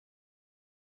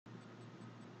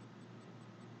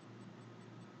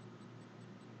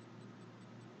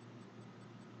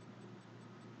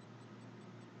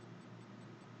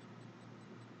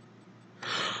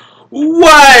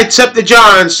What's up, the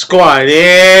John Squad?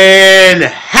 And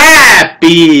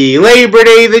happy Labor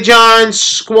Day, the John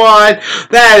Squad.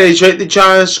 That is right, the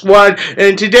John Squad.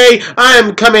 And today,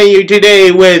 I'm coming at you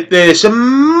today with this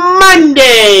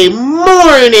Monday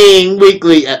morning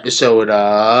weekly episode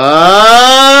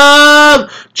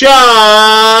of John's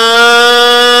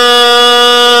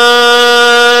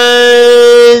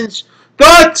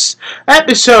Thoughts,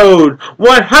 episode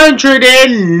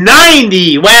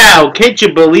 190. Wow, can't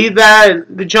you believe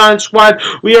that, the John Squad?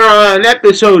 We are on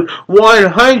episode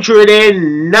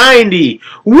 190.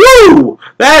 Woo!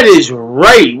 That is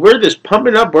right. We're just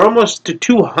pumping up. We're almost to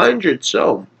 200,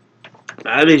 so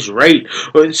that is right.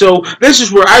 So this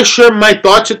is where I share my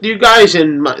thoughts with you guys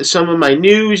and some of my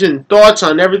news and thoughts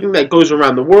on everything that goes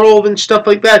around the world and stuff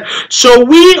like that. So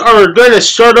we are going to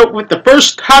start out with the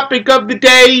first topic of the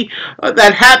day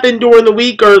that happened during the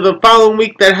week or the following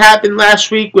week that happened last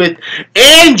week with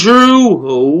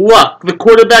Andrew Luck, the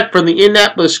quarterback for the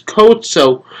Indianapolis Colts.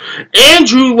 So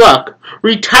Andrew Luck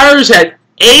retires at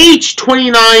age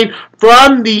 29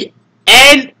 from the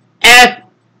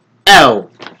NFL.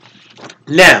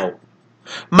 Now,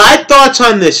 my thoughts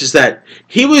on this is that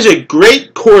he was a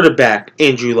great quarterback,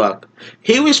 Andrew Luck.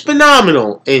 He was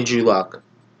phenomenal, Andrew Luck.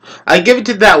 I give it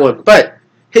to that one. But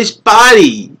his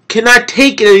body cannot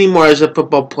take it anymore as a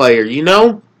football player, you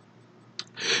know?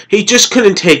 He just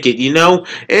couldn't take it, you know?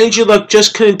 Andrew Luck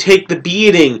just couldn't take the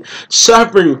beating,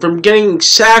 suffering from getting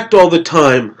sacked all the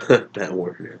time. That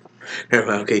word.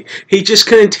 Okay, he just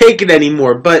couldn't take it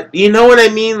anymore. But you know what I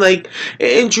mean? Like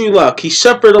Andrew Luck, he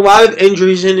suffered a lot of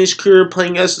injuries in his career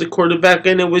playing as the quarterback,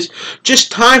 and it was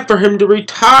just time for him to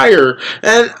retire.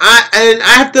 And I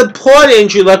have to applaud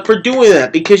Andrew Luck for doing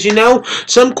that, because you know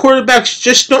some quarterbacks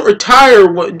just don't retire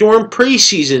during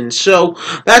preseason. So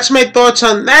that's my thoughts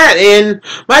on that. And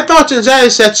my thoughts on that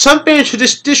is that some fans are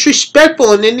just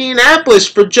disrespectful in Indianapolis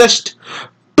for just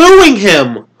booing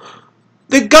him.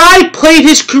 The guy played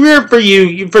his career for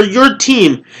you, for your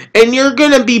team, and you're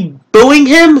going to be booing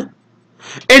him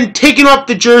and taking off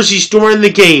the jerseys during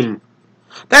the game.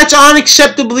 That's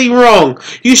unacceptably wrong.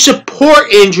 You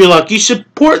support Andrew Luck. You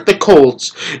support the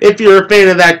Colts if you're a fan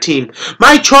of that team.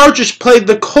 My Chargers played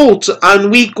the Colts on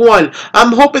week 1.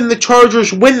 I'm hoping the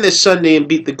Chargers win this Sunday and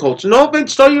beat the Colts. No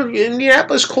offense to all your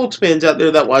Indianapolis Colts fans out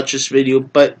there that watch this video,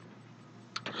 but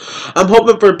I'm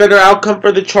hoping for a better outcome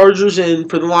for the Chargers and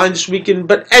for the Lions this weekend.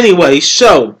 But anyway,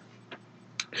 so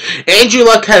Andrew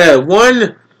Luck had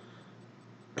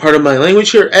pardon my language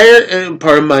here,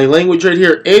 pardon my language right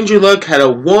here. Andrew Luck had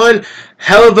one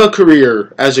hell of a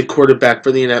career as a quarterback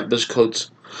for the Indianapolis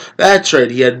Colts. That's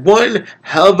right, he had one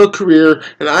hell of a career,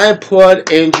 and I applaud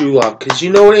Andrew Luck. Because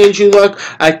you know what, Andrew Luck?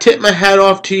 I tip my hat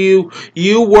off to you.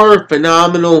 You were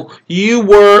phenomenal. You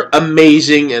were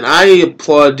amazing, and I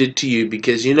applauded to you.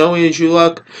 Because you know, Andrew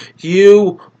Luck,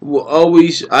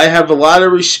 I have a lot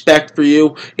of respect for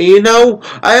you. And you know,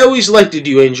 I always liked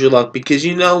you, Andrew Luck, because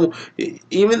you know,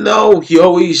 even though you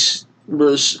always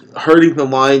was hurting the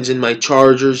Lions and my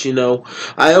Chargers, you know,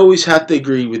 I always have to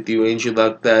agree with you, Andrew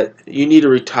Luck, that you need to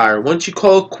retire. Once you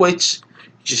call it quits,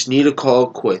 you just need to call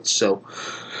it quits. So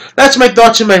that's my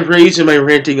thoughts and my raves and my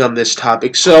ranting on this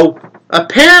topic. So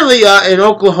apparently in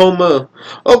Oklahoma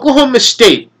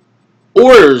State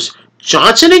orders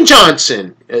Johnson &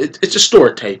 Johnson, it's a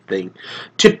store type thing,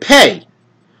 to pay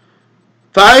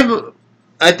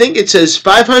I think it says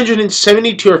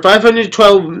 572 or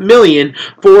 512 million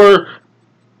for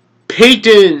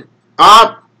patent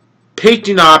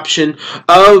option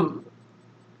of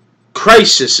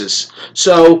crises.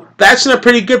 So that's not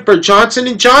pretty good for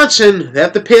Johnson & Johnson. They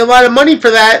have to pay a lot of money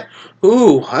for that.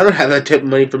 Ooh, I don't have that type of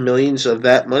money for millions of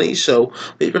that money, so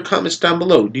leave your comments down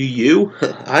below. Do you?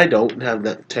 I don't have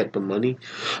that type of money.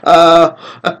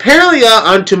 Apparently,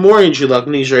 on to more Andrew Luck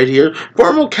news right here.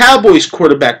 Former Cowboys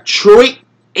quarterback Troy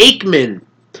Aikman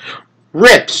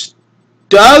rips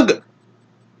Doug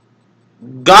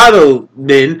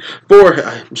Godwin for,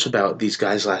 I'm so bad with these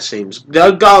guys' last names.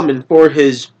 Doug Godwin for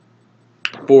his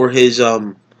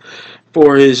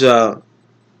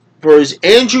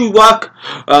Andrew Luck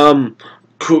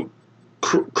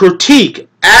critique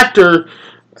after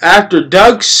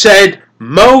Doug said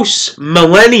most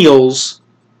millennial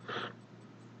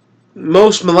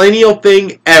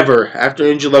thing ever after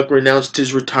Andrew Luck announced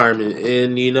his retirement.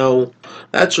 And you know,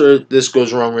 that's where this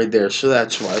goes wrong right there. So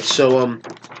that's why. So on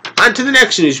to the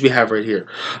next news we have right here.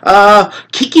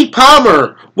 Keke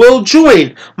Palmer will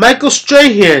join Michael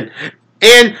Strahan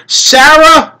and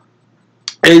Sarah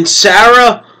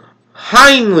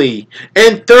Heinley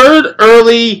and third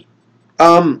early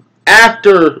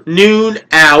afternoon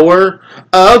hour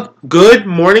of Good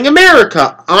Morning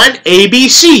America on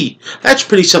ABC. That's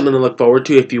pretty something to look forward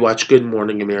to if you watch Good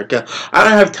Morning America. I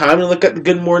don't have time to look at the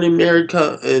Good Morning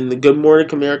America and the Good Morning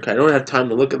America. I don't have time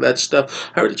to look at that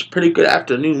stuff. I heard it's a pretty good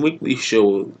afternoon weekly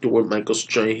show with Michael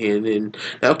Strahan, and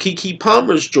now Keke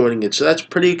Palmer's joining it, so that's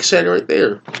pretty exciting right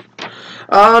there.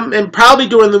 And probably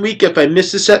during the week if I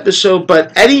miss this episode,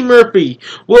 but Eddie Murphy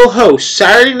will host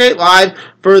Saturday Night Live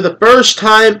for the first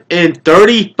time in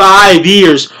 35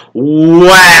 years.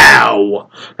 Wow!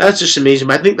 That's just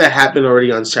amazing. I think that happened already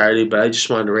on Saturday, but I just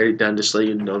wanted to write it down just to let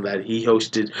you know that he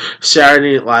hosted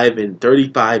Saturday Night Live in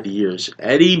 35 years.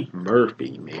 Eddie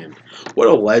Murphy, man. What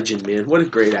a legend, man. What a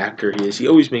great actor he is. He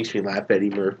always makes me laugh, Eddie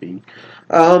Murphy.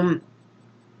 What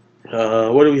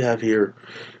do we have here?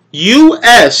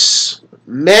 U.S.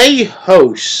 may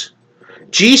host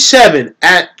G7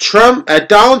 at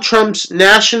Donald Trump's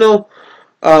national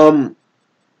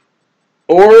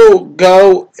oral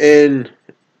go and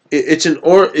it's a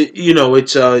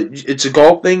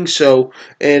golf thing. So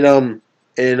and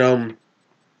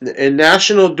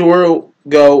national Doro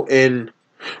go and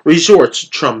resorts,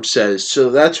 Trump says. So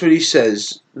that's what he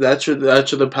says. That's what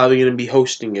they're probably going to be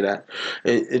hosting it at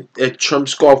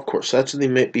Trump's golf course. That's what they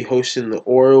might be hosting the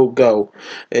Oro Go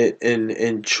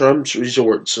in Trump's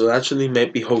resort. So that's what they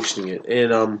might be hosting it.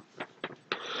 And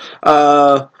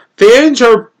fans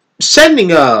are sending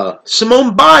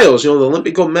Simone Biles, the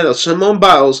Olympic gold medal, Simone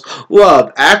Biles,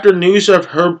 love after news of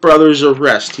her brother's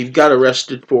arrest. He got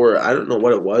arrested for, I don't know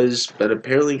what it was, but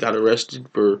apparently got arrested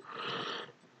for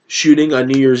shooting on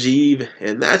New Year's Eve,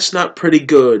 and that's not pretty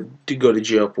good to go to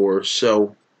jail for.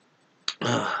 So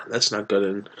that's not good.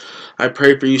 And I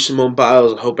pray for you, Simone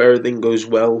Biles. I hope everything goes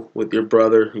well with your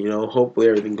brother. Hopefully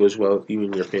everything goes well with you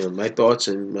and your family. My thoughts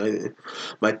and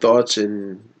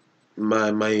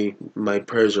my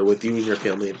prayers are with you and your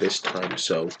family at this time.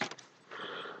 So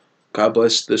God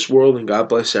bless this world and God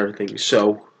bless everything.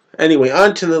 So anyway,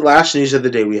 on to the last news of the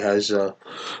day. We has the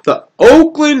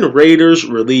Oakland Raiders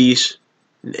release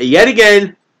yet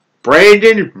again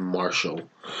Brandon Marshall.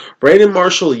 Brandon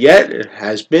Marshall yet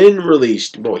has been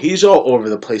released. Boy, he's all over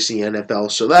the place in the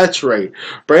NFL, so that's right.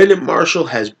 Brandon Marshall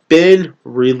has been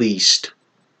released.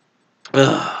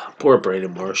 Poor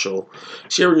Brandon Marshall.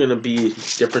 See, we're going to be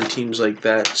different teams like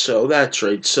that, so that's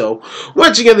right. So,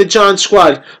 once again, the John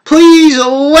Squad, please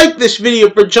like this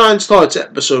video for John's Thoughts,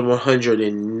 episode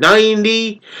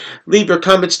 190. Leave your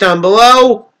comments down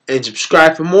below, and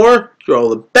subscribe for more. You're all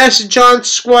the best at John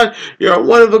Squad. You're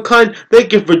one of a kind.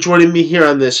 Thank you for joining me here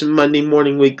on this Monday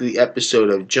morning weekly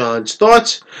episode of John's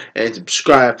Thoughts. And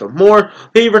subscribe for more.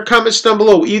 Leave your comments down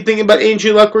below. What you think about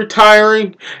Andrew Luck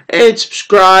retiring? And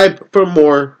subscribe for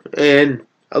more. And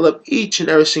I love each and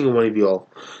every single one of you all.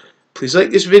 Please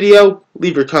like this video.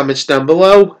 Leave your comments down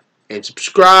below. And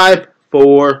subscribe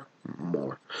for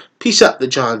more. Peace out, the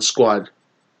John Squad.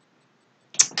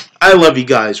 I love you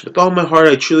guys with all my heart,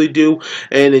 I truly do,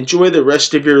 and enjoy the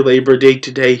rest of your Labor Day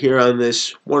today here on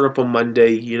this wonderful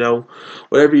Monday.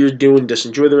 Whatever you're doing, just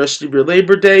enjoy the rest of your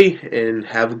Labor Day and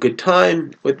have a good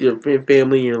time with your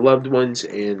family and your loved ones.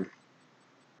 And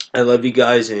I love you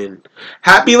guys and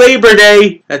happy Labor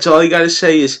Day. That's all you got to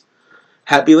say is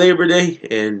happy Labor Day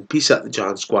and peace out, the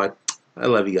John Squad. I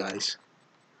love you guys.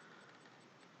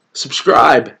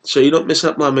 Subscribe so you don't miss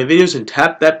out on my videos, and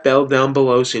tap that bell down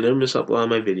below so you never miss out on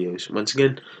my videos. Once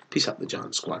again, peace out, the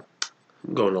John Squad.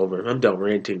 I'm going over. I'm done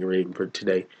ranting and raving for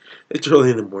today. It's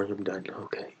early in the morning. I'm done.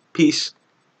 Okay. Peace.